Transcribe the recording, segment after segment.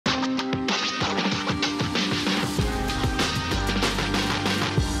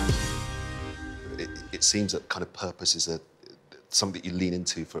it seems that kind of purpose is something that you lean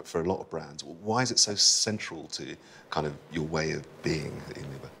into for a lot of brands. Why is it so central to kind of your way of being at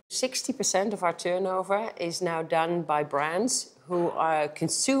Unilever? 60% of our turnover is now done by brands who our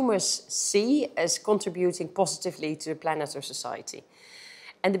consumers see as contributing positively to the planet or society.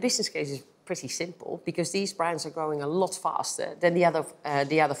 And the business case is pretty simple because these brands are growing a lot faster than the other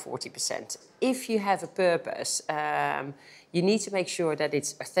 40%. If you have a purpose, you need to make sure that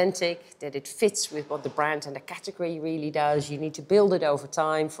it's authentic, that it fits with what the brand and the category really does. You need to build it over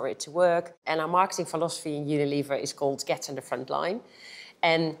time for it to work. And our marketing philosophy in Unilever is called Get on the Front Line.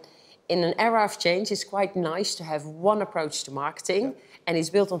 And in an era of change, it's quite nice to have one approach to marketing, and it's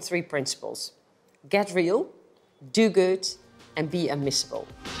built on 3 principles: get real, do good, and be unmissable.